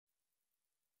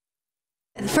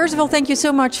First of all, thank you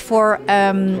so much for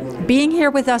being here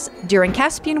with us during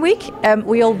Caspian Week.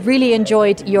 We all really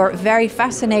enjoyed your very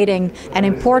fascinating and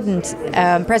important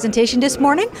presentation this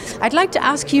morning. I'd like to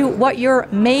ask you what your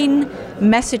main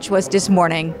message was this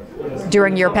morning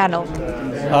during your panel.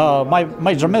 My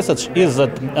major message is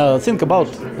that think about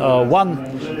one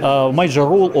major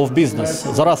rule of business.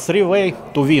 There are three ways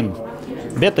to win: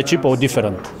 better, cheaper, or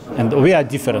different. And we are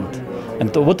different.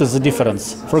 And what is the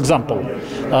difference? For example,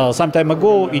 some time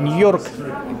ago in New York,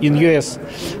 in US,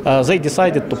 they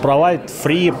decided to provide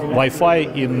free Wi-Fi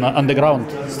in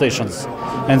underground stations.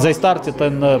 And they started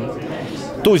in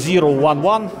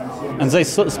 2011, and they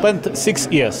spent 6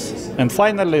 years. And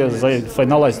finally, they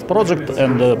finalized the project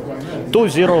in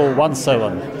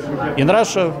 2017. In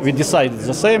Russia, we decided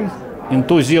the same in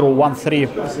 2013,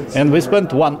 and we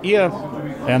spent 1 year.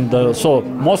 And so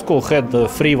Moscow had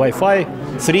free Wi-Fi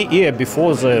 3 years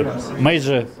before the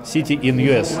major city in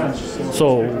US.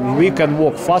 So we can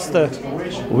work faster.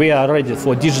 We are ready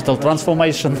for digital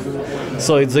transformation.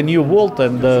 So it's a new world,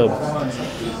 and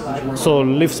so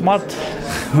live smart,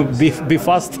 be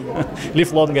fast,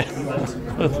 live longer.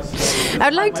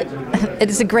 I'd like to, it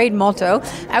is a great motto.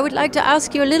 I would like to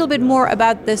ask you a little bit more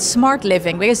about the smart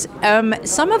living, because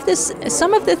some of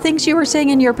the things you were saying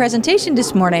in your presentation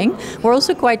this morning were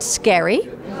also quite scary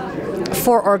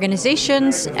for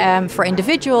organizations, for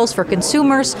individuals, for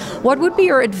consumers. What would be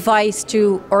your advice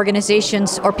to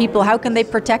organizations or people? How can they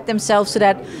protect themselves so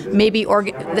that maybe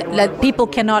that people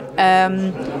cannot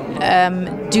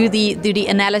do the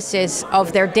analysis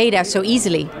of their data so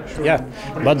easily? Yeah,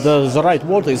 but the right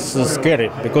word is scary,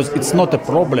 because it's not a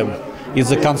problem,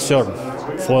 it's a concern.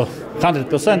 For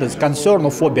 100% it's concern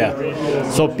or phobia.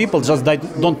 So people just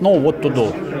don't know what to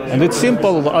do. And it's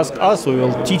simple, ask us, we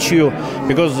will teach you,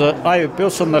 because I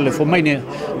personally, for many,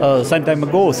 some time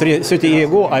ago, 30 years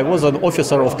ago, I was an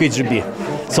officer of KGB.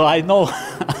 So I know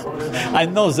I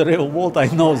know the real world, I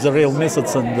know the real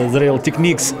methods and the real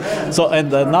techniques. So,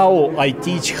 and now I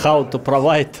teach how to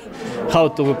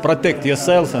protect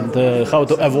yourself and how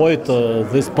to avoid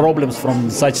these problems from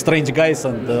such strange guys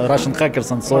and Russian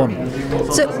hackers and so on.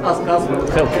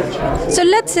 So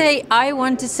let's say I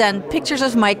want to send pictures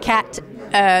of my cat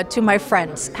to my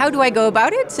friends. How do I go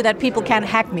about it so that people can't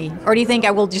hack me? Or do you think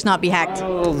I will just not be hacked?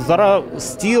 There are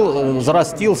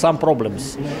still some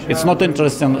problems. It's not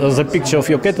interesting. The picture of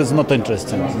your cat is not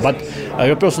interesting. But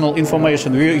your personal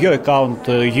information, your account,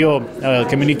 your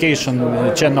communication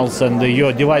channels and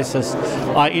your devices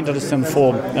are interesting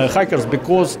for hackers,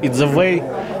 because it's a way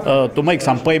to make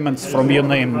some payments from your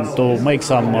name, to make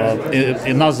some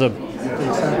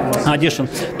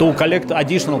to collect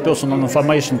additional personal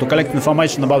information, to collect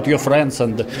information about your friends,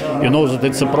 and you know that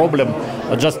it's a problem.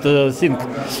 Just think,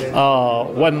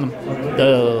 when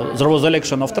there was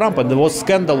election of Trump and there was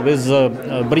scandal with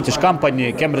British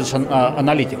company Cambridge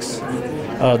Analytics.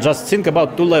 Just think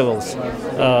about two levels.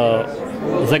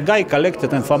 The guy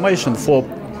collected information for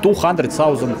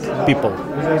 200,000 people,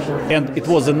 and it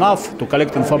was enough to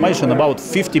collect information about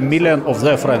 50 million of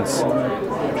their friends.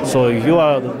 So you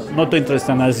are not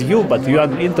interested as you, but you are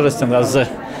interested as a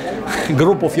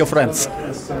group of your friends,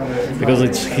 because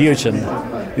it's huge and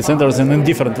it's interesting in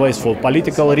different ways, for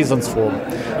political reasons, for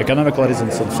economical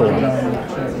reasons, and so on.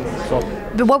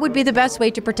 But what would be the best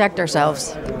way to protect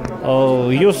ourselves?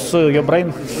 Use your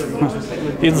brain.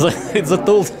 It's a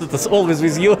tool that's always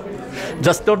with you.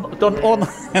 Just turn on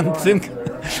and think.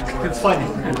 It's funny.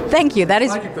 Thank you. That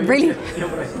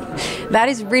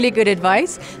is really good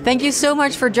advice. Thank you so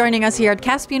much for joining us here at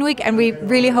Caspian Week, and we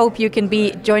really hope you can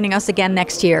be joining us again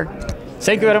next year.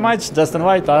 Thank you very much. Just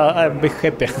invite. I'll be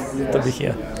happy to be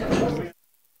here.